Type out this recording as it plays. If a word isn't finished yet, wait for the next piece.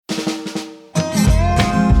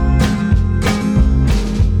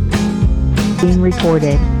being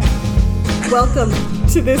recorded. Welcome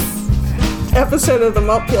to this episode of the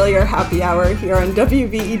Montpelier Happy Hour here on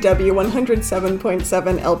WVEW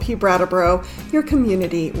 107.7 LP Brattleboro, your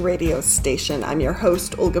community radio station. I'm your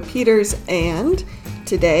host, Olga Peters, and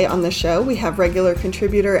today on the show we have regular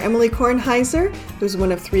contributor Emily Kornheiser, who's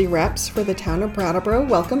one of 3 reps for the town of Brattleboro.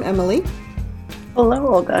 Welcome, Emily.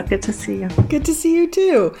 Hello, Olga. Good to see you. Good to see you,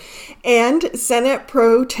 too. And Senate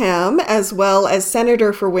Pro Tem, as well as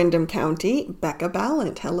Senator for Windham County, Becca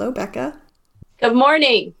Balint. Hello, Becca. Good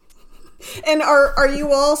morning. And are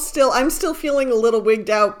you all still, I'm still feeling a little wigged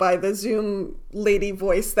out by the Zoom lady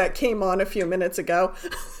voice that came on a few minutes ago.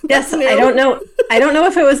 Yes, I don't know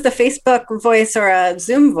if it was the Facebook voice or a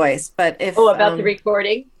Zoom voice, but if... Oh, about the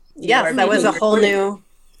recording? Yes, that was a whole new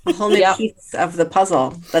piece of the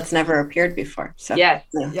puzzle that's never appeared before. So yeah.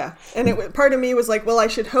 And part of me was like, well, I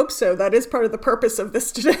should hope so. That is part of the purpose of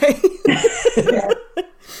this today.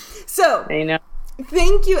 So, I know.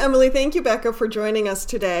 Thank you, Emily. Thank you, Becca, for joining us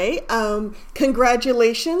today.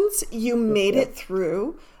 Congratulations. You made it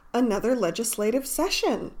through another legislative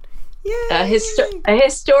session. Yay! A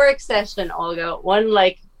historic session, Olga. One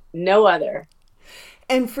like no other.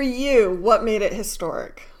 And for you, what made it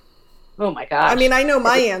historic? Oh, my gosh. I mean, I know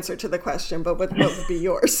my answer to the question, but what would be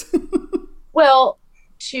yours? Well,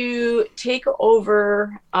 to take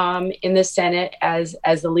over in the Senate as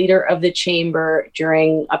the leader of the chamber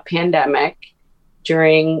during a pandemic,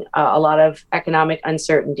 during a lot of economic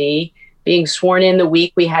uncertainty, being sworn in the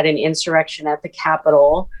week we had an insurrection at the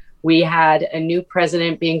Capitol. We had a new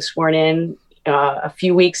president being sworn in a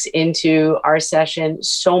few weeks into our session.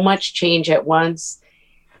 So much change at once.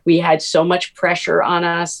 We had so much pressure on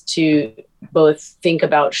us to both think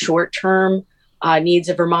about short-term needs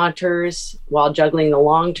of Vermonters while juggling the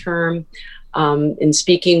long-term. In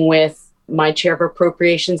speaking with my chair of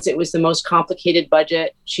appropriations, it was the most complicated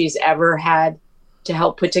budget she's ever had to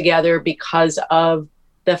help put together because of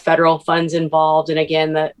the federal funds involved. And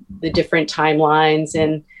again, the different timelines.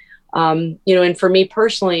 And, and for me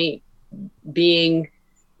personally, being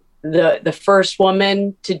the first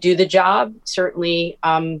woman to do the job, certainly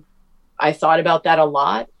I thought about that a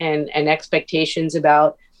lot and expectations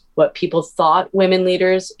about what people thought women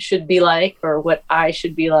leaders should be like or what I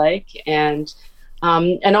should be like. And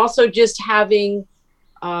also just having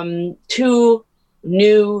 2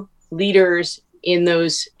 new leaders in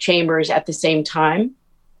those chambers at the same time.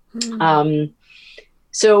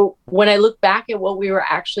 So when I look back at what we were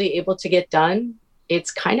actually able to get done,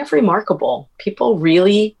 it's kind of remarkable. People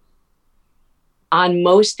really, on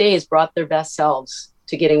most days, brought their best selves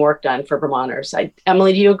to getting work done for Vermonters.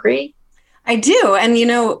 Emily, do you agree? I do. And,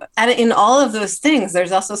 in all of those things,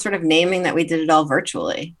 there's also sort of naming that we did it all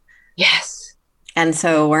virtually. Yes. And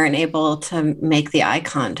so weren't able to make the eye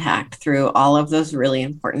contact through all of those really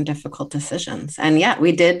important, difficult decisions. And yet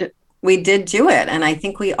we did do it. And I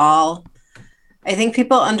think people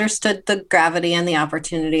understood the gravity and the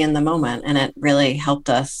opportunity in the moment. And it really helped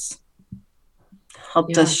us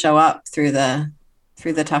show up through the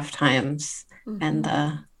tough times and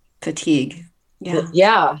the fatigue.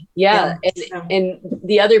 Yeah. And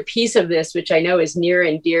the other piece of this, which I know is near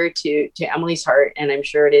and dear to Emily's heart, and I'm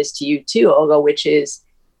sure it is to you too, Olga, which is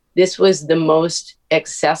this was the most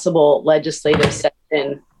accessible legislative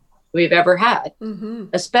session we've ever had,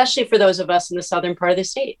 especially for those of us in the southern part of the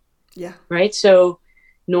state. Yeah. Right. So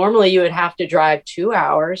normally you would have to drive 2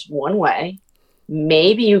 hours one way.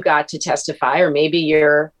 Maybe you got to testify, or maybe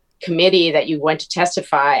your committee that you went to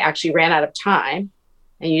testify actually ran out of time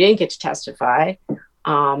and you didn't get to testify.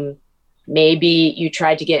 Maybe you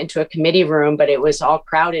tried to get into a committee room, but it was all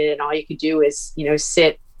crowded and all you could do is,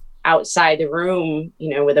 sit outside the room,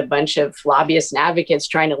 with a bunch of lobbyists and advocates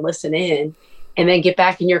trying to listen in, and then get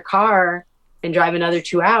back in your car and drive another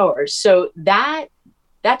 2 hours. So that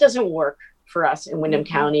doesn't work for us in Windham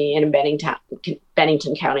County and in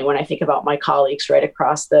Bennington County when I think about my colleagues right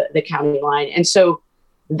across the county line. And so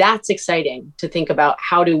that's exciting to think about.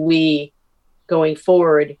 How do we, going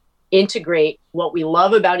forward, integrate what we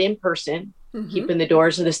love about in-person, keeping the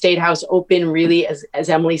doors of the State House open, really, as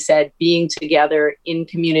Emily said, being together in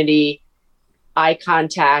community, eye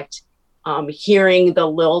contact, hearing the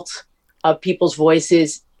lilt of people's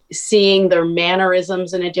voices, seeing their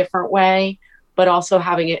mannerisms in a different way, but also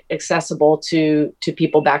having it accessible to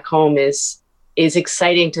people back home is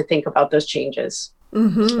exciting to think about those changes.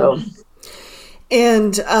 So.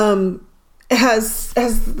 And has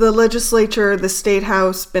the legislature, the State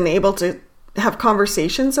House, been able to have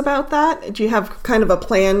conversations about that? Do you have kind of a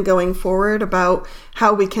plan going forward about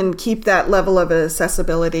how we can keep that level of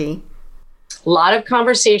accessibility? A lot of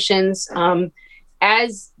conversations.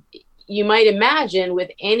 As you might imagine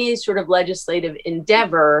with any sort of legislative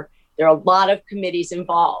endeavor, there are a lot of committees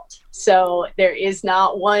involved. So there is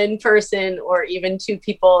not one person or even two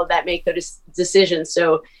people that make those decisions.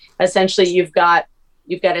 So essentially you've got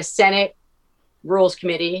a Senate Rules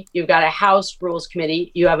Committee, you've got a House Rules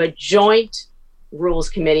Committee, you have a joint Rules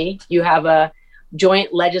Committee, you have a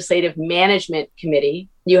joint Legislative Management Committee,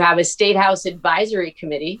 you have a State House Advisory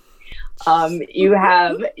Committee, you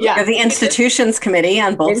have the Institutions Committee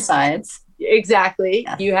on both sides. Exactly.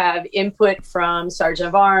 Yeah. You have input from Sergeant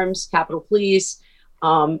of Arms, Capitol Police,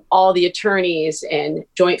 all the attorneys and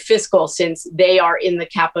joint fiscal, since they are in the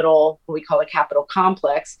Capitol, what we call a Capitol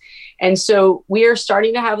complex. And so we are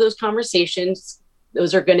starting to have those conversations.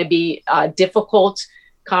 Those are going to be difficult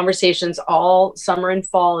conversations all summer and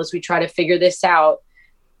fall as we try to figure this out.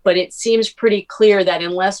 But it seems pretty clear that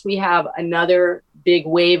unless we have another big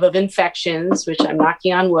wave of infections, which I'm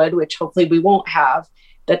knocking on wood, which hopefully we won't have,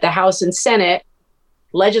 that the House and Senate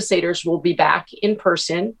legislators will be back in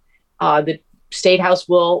person. The State House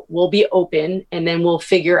will be open, and then we'll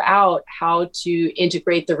figure out how to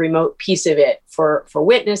integrate the remote piece of it for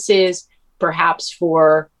witnesses, perhaps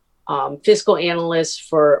for fiscal analysts,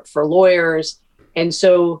 for lawyers. And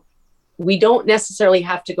so we don't necessarily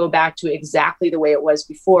have to go back to exactly the way it was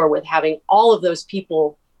before with having all of those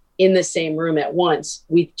people in the same room at once.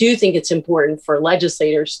 We do think it's important for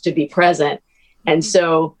legislators to be present. And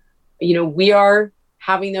so, we are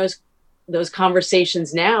having those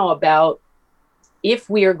conversations now about if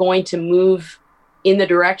we are going to move in the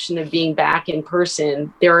direction of being back in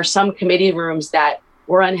person. There are some committee rooms that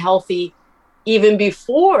were unhealthy even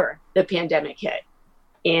before the pandemic hit.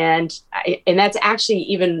 And that's actually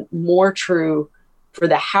even more true for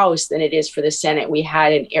the House than it is for the Senate. We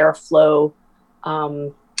had an airflow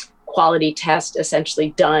quality test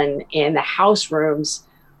essentially done, and the House rooms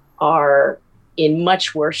are in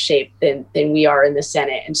much worse shape than we are in the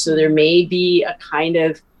Senate. And so there may be a kind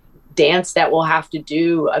of dance that we'll have to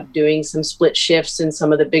do of doing some split shifts in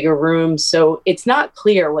some of the bigger rooms. So it's not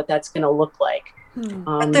clear what that's going to look like.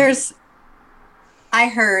 But I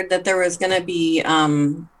heard that there was going to be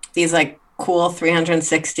these like cool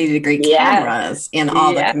 360-degree cameras in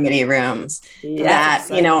all the committee rooms. That,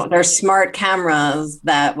 they're smart cameras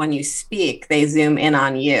that when you speak, they zoom in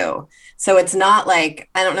on you. So it's not like,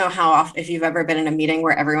 I don't know how often, if you've ever been in a meeting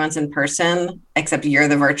where everyone's in person, except you're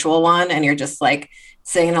the virtual one and you're just like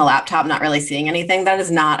sitting in a laptop, not really seeing anything. That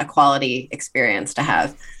is not a quality experience to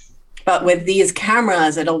have. But with these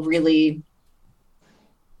cameras, it'll be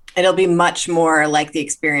much more like the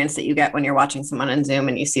experience that you get when you're watching someone on Zoom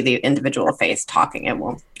and you see the individual face talking. It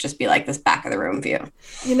won't just be like this back of the room view.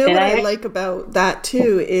 What I like about that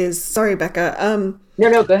too is, sorry, Becca.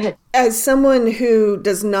 No, go ahead. As someone who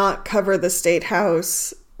does not cover the State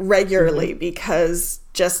House regularly, because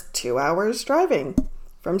just 2 hours driving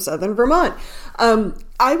from Southern Vermont,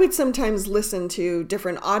 I would sometimes listen to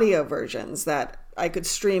different audio versions that I could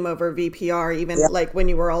stream over VPR, even like when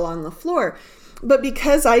you were all on the floor. But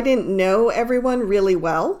because I didn't know everyone really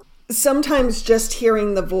well, sometimes just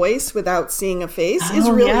hearing the voice without seeing a face is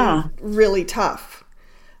really tough.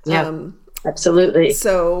 Yeah, absolutely.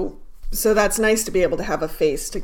 So that's nice to be able to have a face to